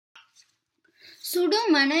சுடு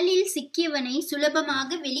மணலில் சிக்கியவனை சுலபமாக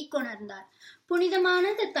வெளிக்கொணர்ந்தார். புனிதமான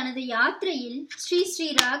தனது யாத்திரையில் ஸ்ரீ ஸ்ரீ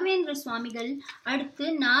ராகவேந்திர சுவாமிகள் அடுத்து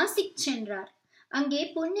நாசிக் சென்றார். அங்கே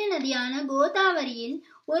புண்ணிய நதியான கோதாவரியில்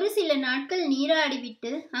ஒரு சில நாட்கள்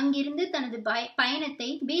நீராடிவிட்டு அங்கிருந்து தனது பயணத்தை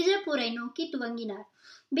பீஜப்பூரை நோக்கி துவங்கினார்.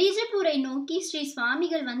 பீஜப்பூரை நோக்கி ஸ்ரீ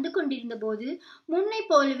சுவாமிகள் வந்து கொண்டிருந்த போது முன்னை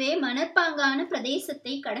போலவே மணற்பாங்கான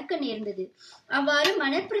பிரதேசத்தை கடக்க நேர்ந்தது. அவ்வாறு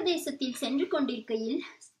மணற்பிரதேசத்தில் சென்று கொண்டிருக்கையில்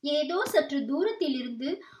ஏதோ சற்று தூரத்தில் இருந்து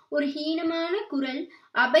ஒரு ஹீனமான குரல்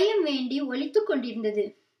அபயம் வேண்டி ஒலித்து கொண்டிருந்தது.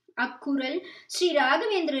 அக்குரல் ஸ்ரீ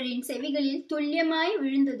ராகவேந்திரரின் செவிகளில் துல்லியமாய்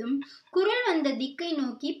விழுந்ததும் குரல் வந்த திக்கை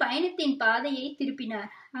நோக்கி பயணத்தின் பாதையை திருப்பினார்.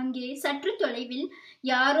 அங்கே சற்று தொலைவில்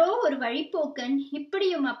யாரோ ஒரு வழிப்போக்கன்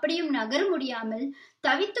இப்படியும் அப்படியும் நகர முடியாமல்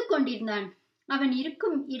தவித்து கொண்டிருந்தான். அவன்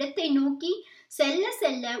இருக்கும் இடத்தை நோக்கி செல்ல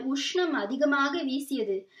செல்ல உஷ்ணம் அதிகமாக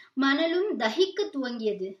வீசியது. மணலும் தகிக்க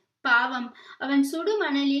துவங்கியது. பாவம், அவன் சுடு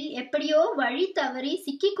மணலில் எப்படியோ வழி தவறி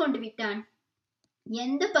சிக்கிக் கொண்டு விட்டான்.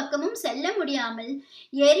 எந்த பக்கமும் செல்ல முடியாமல்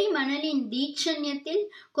எரி மணலின் தீட்சண்யத்தில்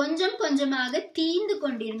கொஞ்சம் கொஞ்சமாக தீந்து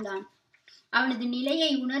கொண்டிருந்தான். அவனது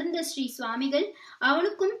நிலையை உணர்ந்த ஸ்ரீ சுவாமிகள்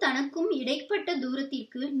அவனுக்கும் தனக்கும் இடைப்பட்ட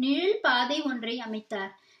தூரத்திற்கு நிழல் பாதை ஒன்றை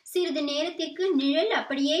அமைத்தார். சிறிது நேரத்திற்கு நிழல்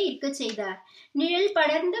அப்படியே இருக்க செய்தார். நிழல்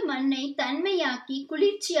படர்ந்த மண்ணை தன்மையாக்கி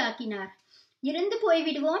குளிர்ச்சியாக்கினார். இறந்து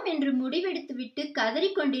போய்விடுவோம் என்று முடிவெடுத்துவிட்டு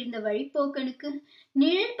கதறிக்கொண்டிருந்த வழிப்போக்கனுக்கு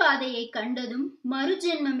நிழல் பாதையை கண்டதும்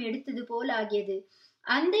மறுஜென்மம் எடுத்தது போல் ஆகியது.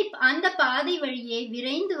 அந்த பாதை வழியே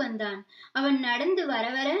விரைந்து வந்தான். அவன் நடந்து வர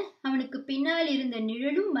வர அவனுக்கு பின்னால் இருந்த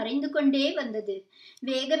நிழலும் மறைந்து கொண்டே வந்தது.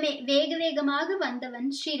 வேக வேகமாக வந்தவன்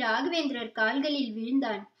ஸ்ரீ ராகவேந்திரர் கால்களில்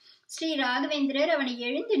விழுந்தான். ஸ்ரீ ராகவேந்திரர் அவனை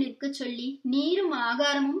எழுந்து நிற்க சொல்லி நீரும்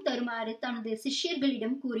ஆகாரமும் தருமாறு தனது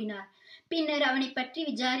சிஷ்யர்களிடம் கூறினார். பின்னர் அவனை பற்றி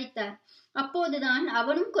விசாரித்தார். அப்போதுதான்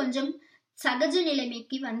அவனும் கொஞ்சம் சகஜ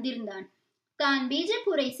நிலைமைக்கு வந்திருந்தான். தான்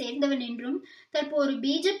பீஜப்பூரை சேர்ந்தவன் என்றும் தற்போது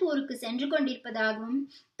பீஜப்பூருக்கு சென்று கொண்டிருப்பதாகவும்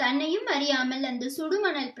தன்னையும் அறியாமல் அந்த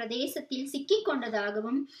சுடுமணல் பிரதேசத்தில் சிக்கிக்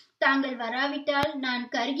கொண்டதாகவும் தாங்கள் வராவிட்டால் நான்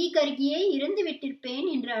கருகியே இறந்து விட்டிருப்பேன்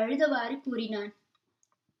என்று அழுதவாறு கூறினான்.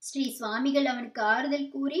 ஸ்ரீ சுவாமிகள் அவனுக்கு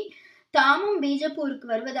ஆறுதல் கூறி தாமும் பீஜப்பூருக்கு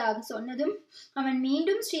வருவதாக சொன்னதும் அவன்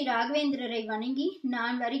மீண்டும் ஸ்ரீ ராகவேந்திரரை வணங்கி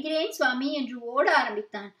நான் வருகிறேன் சுவாமி என்று ஓட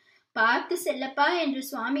ஆரம்பித்தான். பார்த்து செல்லப்பா என்று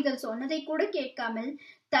சுவாமிகள் சொன்னதை கூட கேட்காமல்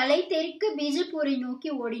தலை தெறிக்க பீஜப்பூரை நோக்கி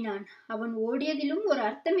ஓடினான். அவன் ஓடியதிலும் ஒரு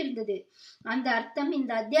அர்த்தம் இருந்தது. அந்த அர்த்தம்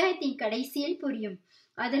இந்த அத்தியாயத்தின் கடைசியில் புரியும்.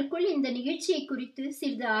 அதற்குள் இந்த நிகழ்ச்சியை குறித்து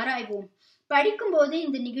சிறிது ஆராய்வோம். படிக்கும்போது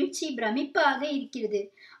இந்த நிகழ்ச்சி பிரமிப்பாக இருக்கிறது.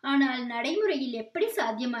 ஆனால் நடைமுறையில் எப்படி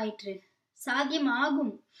சாத்தியமாயிற்று?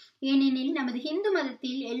 சாத்தியமாகும். ஏனெனில் நமது இந்து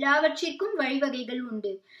மதத்தில் எல்லாவற்றிற்கும் வழிவகைகள்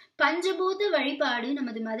உண்டு. பஞ்சபூத வழிபாடு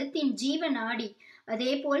நமது மதத்தின் ஜீவ நாடி.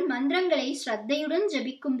 அதே போல் மந்திரங்களை ஸ்ரத்தையுடன்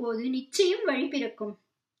ஜபிக்கும் போது நிச்சயம் வழி பிறக்கும்.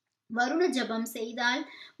 வருண ஜபம் செய்தால்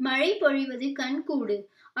மழை பொழிவது கண்கூடு.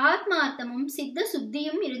 ஆத்மார்த்தமும் சித்த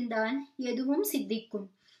சுத்தியும் இருந்தால் எதுவும் சித்திக்கும்.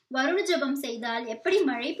 வருண ஜபம் செய்தால் எப்படி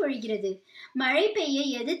மழை பொழிகிறது? மழை பெய்ய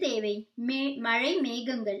எது தேவை? மழை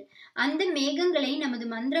மேகங்கள். அந்த மேகங்களை நமது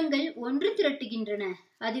மந்திரங்கள் ஒன்று திரட்டுகின்றன.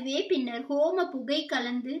 அதுவே பின்னர் ஹோம புகை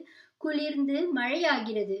கலந்து குளிர்ந்து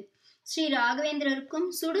மழையாகிறது. ஸ்ரீ ராகவேந்திரருக்கும்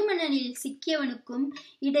சுடுமணலில் சிக்கியவனுக்கும்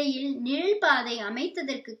இடையில் நிழல் பாதை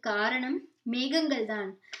அமைத்ததற்கு காரணம் மேகங்கள்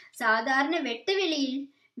தான். சாதாரண வெட்ட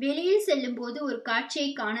வெளியில் செல்லும் போது ஒரு காட்சியை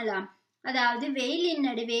காணலாம். அதாவது வெயிலின்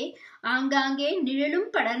நடுவே ஆங்காங்கே நிழலும்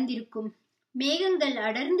படர்ந்திருக்கும். மேகங்கள்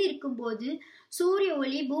அடர்ந்திருக்கும் போது சூரிய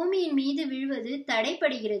ஒளி பூமியின் மீது விழுவது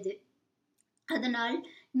தடைப்படுகிறது. அதனால்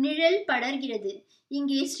நிழல் படர்கிறது.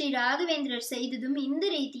 இங்கே ஸ்ரீ ராகவேந்திரர் செய்ததும் இந்த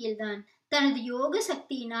ரீதியில்தான். தனது யோக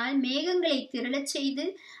சக்தியினால் மேகங்களை திரளச் செய்து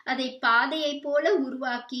அதை பாதையை போல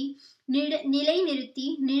உருவாக்கி நிலை நிறுத்தி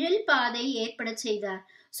நிழல் பாதை ஏற்பட செய்தார்.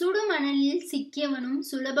 சுடுமணலில் சிக்கியவனும்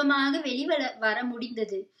சுலபமாக வர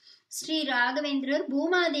முடிந்தது. ஸ்ரீ ராகவேந்திரர்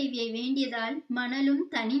பூமாதேவியை வேண்டியதால் மணலும்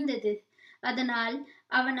தணிந்தது. அதனால்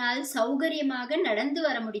அவனால் சௌகரியமாக நடந்து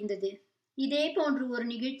வர முடிந்தது. இதே போன்று ஒரு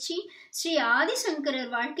நிகழ்ச்சி ஸ்ரீ ஆதிசங்கரர்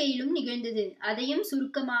வாழ்க்கையிலும் நிகழ்ந்தது. அதையும்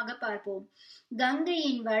சுருக்கமாக பார்ப்போம்.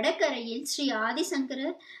 கங்கையின் வடகரையில் ஸ்ரீ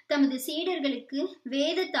ஆதிசங்கரர் தமது சீடர்களுக்கு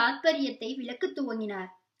வேத தாத்பரியத்தை விளக்க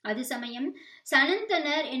துவங்கினார். அது சமயம்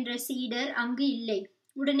சனந்தனர் என்ற சீடர் அங்கு இல்லை.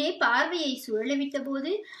 உடனே பார்வையை சுழலவிட்ட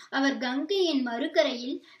போது அவர் கங்கையின்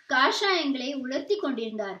மறுகரையில் காஷாயங்களை உலர்த்தி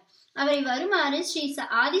கொண்டிருந்தார். அவரை வருமாறு ஸ்ரீ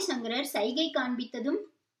ஆதிசங்கரர் சைகை காண்பித்ததும்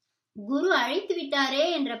குரு அழைத்து விட்டாரே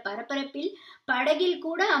என்ற பரபரப்பில் படகில்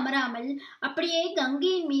கூட அமராமல் அப்படியே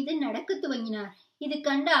கங்கையின் மீது நடக்க துவங்கினார். இது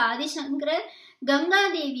கண்ட ஆதிசங்கரர்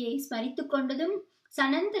கங்காதேவியை ஸ்மரித்து கொண்டதும்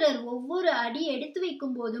சனந்தரர் ஒவ்வொரு அடி எடுத்து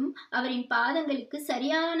வைக்கும் போதும் அவரின் பாதங்களுக்கு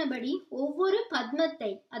சரியானபடி ஒவ்வொரு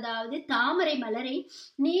பத்மத்தை, அதாவது தாமரை மலரை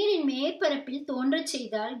நீரின் மேற்பரப்பில் தோன்றச்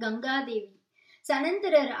செய்தாள் கங்காதேவி.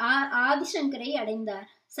 சனந்தரர் ஆதிசங்கரை அடைந்தார்.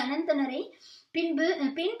 சனந்தனரை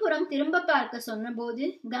பின்புறம் திரும்ப பார்க்க சொன்னபோது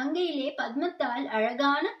கங்கையிலே பத்மத்தால்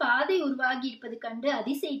அழகான பாதை உருவாகி இருப்பது கண்டு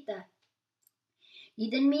அதிசயித்தார்.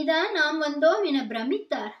 இதன் மீதா நாம் வந்தோம் என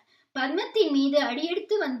பிரமித்தார். பத்மத்தின் மீது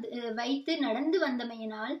அடியெடுத்து வைத்து நடந்து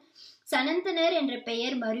வந்தமையினால் சனந்தனர் என்ற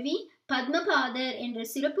பெயர் மருவி பத்மபாதர் என்ற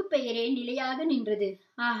சிறப்பு பெயரே நிலையாக நின்றது.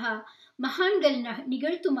 ஆஹா, மகான்கள்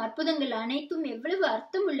நிகழ்த்தும் அற்புதங்கள் அனைத்தும் எவ்வளவு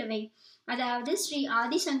அர்த்தம் உள்ளவை! அதாவது ஸ்ரீ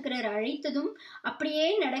ஆதிசங்கரர் அழைத்ததும் அப்படியே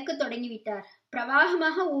நடக்க தொடங்கிவிட்டார்.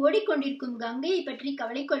 பிரவாகமாக ஓடிக்கொண்டிருக்கும் கங்கையை பற்றி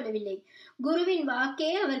கவலை கொள்ளவில்லை. குருவின்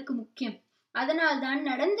வாக்கே அவருக்கு முக்கியம். அதனால்தான்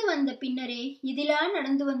நடந்து வந்த பின்னரே இதிலா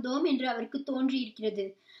நடந்து வந்தோம் என்று அவருக்கு தோன்றியிருக்கிறது.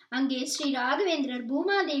 அங்கே ஸ்ரீ ராகவேந்திரர்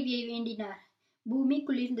பூமாதேவியை வேண்டினார். பூமி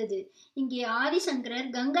குளிர்ந்தது. இங்கே ஆதிசங்கரர்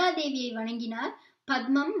கங்காதேவியை வணங்கினார்.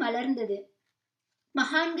 பத்மம் மலர்ந்தது.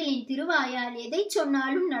 மகான்களின் திருவாயால் எதை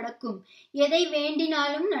சொன்னாலும் நடக்கும், எதை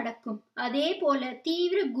வேண்டினாலும் நடக்கும். அதே போல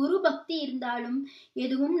தீவிர குரு பக்தி இருந்தாலும்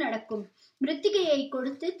எதுவும் நடக்கும். மிருத்திகையை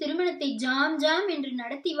கொடுத்து திருமணத்தை ஜாம் ஜாம் என்று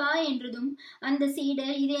நடத்தி வா என்றதும் அந்த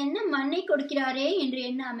சீடர் இது என்ன மண்ணை கொடுக்கிறாரே என்று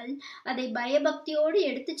எண்ணாமல் அதை பயபக்தியோடு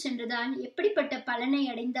எடுத்து சென்றதால் எப்படிப்பட்ட பலனை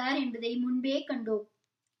அடைந்தார் என்பதை முன்பே கண்டோம்.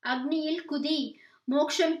 அக்னியில் குதி,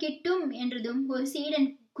 மோட்சம் கிட்டும் என்றதும் ஒரு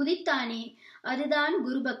சீடன் குதித்தானே, அதுதான்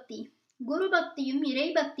குருபக்தி. குரு பக்தியும் இறை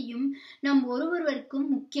பக்தியும் நம் ஒருவருக்கும்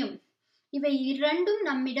முக்கியம். இவை இரண்டும்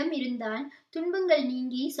நம்மிடம் இருந்தால் துன்பங்கள்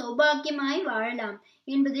நீங்கி சௌபாக்கியமாய் வாழலாம்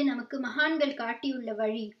என்பது நமக்கு மகான்கள் காட்டியுள்ள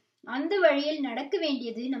வழி. அந்த வழியில் நடக்க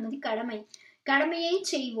வேண்டியது நமது கடமை. கடமையை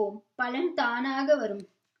செய்வோம், பலன் தானாக வரும்.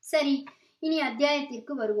 சரி, இனி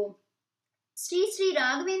அத்தியாயத்திற்கு வருவோம். ஸ்ரீ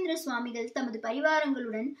ராகவேந்திர சுவாமிகள் தமது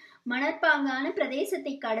பரிவாரங்களுடன் மணற்பாங்கான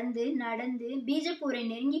பிரதேசத்தை கடந்து நடந்து பீஜப்பூரை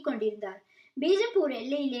நெருங்கி கொண்டிருந்தார். பீஜப்பூர்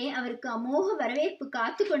எல்லையிலே அவருக்கு அமோக வரவேற்பு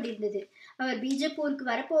காத்து கொண்டிருந்தது. அவர் பீஜப்பூருக்கு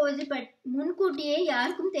வரப்போவது முன்கூட்டியே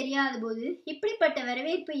யாருக்கும் தெரியாத போது இப்படிப்பட்ட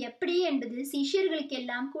வரவேற்பு எப்படி என்பது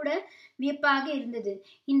சிஷ்யர்களுக்கெல்லாம் கூட வியப்பாக இருந்தது.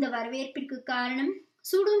 இந்த வரவேற்பிற்கு காரணம்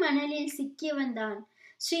சுடு மணலில் சிக்கியவன் தான்.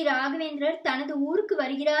 ஸ்ரீ ராகவேந்திரர் தனது ஊருக்கு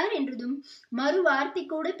வருகிறார் என்றதும் மறு வார்த்தை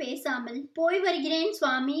கூட பேசாமல் போய் வருகிறேன்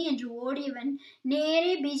சுவாமி என்று ஓடியவன்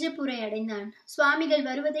நேரே பீஜப்பூரை அடைந்தான். சுவாமிகள்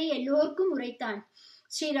வருவதை எல்லோருக்கும் உரைத்தான்.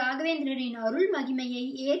 ஸ்ரீ ராகவேந்திரரின் அருள் மகிமையை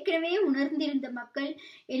ஏற்கனவே உணர்ந்திருந்த மக்கள்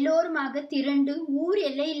எல்லோருமாக திரண்டு ஊர்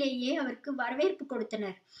எல்லையிலேயே அவருக்கு வரவேற்பு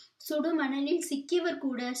கொடுத்தனர். சுடு மணலில் சிக்கியவர்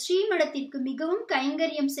கூட ஸ்ரீமடத்திற்கு மிகவும்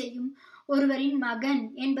கைங்கரியம் செய்யும் ஒருவரின் மகன்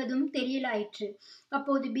என்பதும் தெரியலாயிற்று.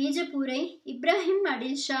 அப்போது பீஜப்பூரை இப்ராஹிம்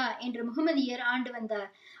அடில் ஷா என்ற முகமதியர் ஆண்டு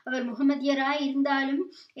வந்தார். அவர் முகமதியராய் இருந்தாலும்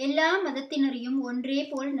எல்லா மதத்தினரையும் ஒன்றே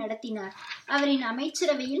போல் நடத்தினார். அவரின்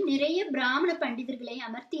அமைச்சரவையில் நிறைய பிராமண பண்டிதர்களை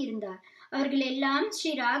அமர்த்தி இருந்தார். அவர்கள் எல்லாம்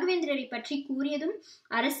ஸ்ரீ ராகவேந்திரரை பற்றி கூறியதும்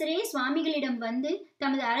அரசரே சுவாமிகளிடம் வந்து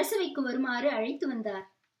தமது அரசவைக்கு வருமாறு அழைத்து வந்தார்.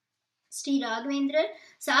 ஸ்ரீ ராகவேந்திரர்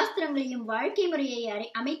சாஸ்திரங்களையும் வாழ்க்கை முறையை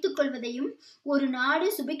அமைத்துக் கொள்வதையும் ஒரு நாடு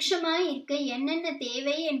சுபிக்ஷமாய் இருக்க என்னென்ன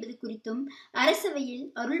தேவை என்பது குறித்தும் அரசவையில்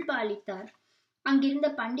அருள் பாலித்தார். அங்கிருந்த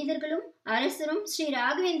பண்டிதர்களும் அரசரும் ஸ்ரீ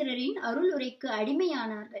ராகவேந்திரரின் அருள் உரைக்கு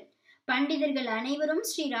அடிமையானார்கள். பண்டிதர்கள் அனைவரும்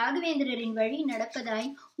ஸ்ரீ ராகவேந்திரரின் வழி நடப்பதாய்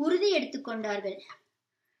உறுதி எடுத்துக் கொண்டார்கள்.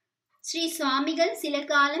 ஸ்ரீ சுவாமிகள் சில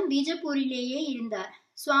காலம் பீஜப்பூரிலேயே இருந்தார்.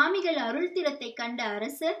 சுவாமிகள் அருள் திறத்தை கண்ட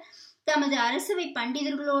அரசர் தமது அரசவை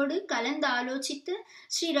பண்டிதர்களோடு கலந்து ஆலோசித்து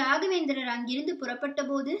ஸ்ரீ ராகவேந்திரர் அங்கிருந்து புறப்பட்ட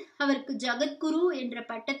போது அவருக்கு ஜகத்குரு என்ற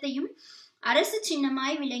பட்டத்தையும் அரசு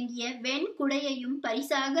சின்னமாய் விளங்கிய வெண் குடையையும்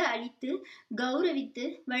பரிசாக அளித்து கௌரவித்து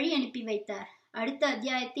வழி அனுப்பி வைத்தார். அடுத்த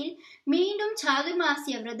அத்தியாயத்தில் மீண்டும்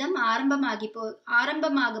சாதுர்மாசிய விரதம்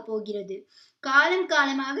ஆரம்பமாக போகிறது. காலம்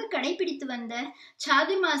காலமாக கடைபிடித்து வந்த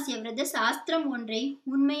சாதுர்மாசிய விரத சாஸ்திரம் ஒன்றை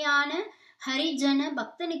உண்மையான ஹரிஜன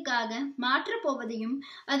பக்தனுக்காக மாற்றப் போவதையும்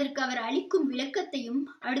அதற்கு அவர் அளிக்கும் விளக்கத்தையும்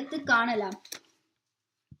அடுத்து காணலாம்.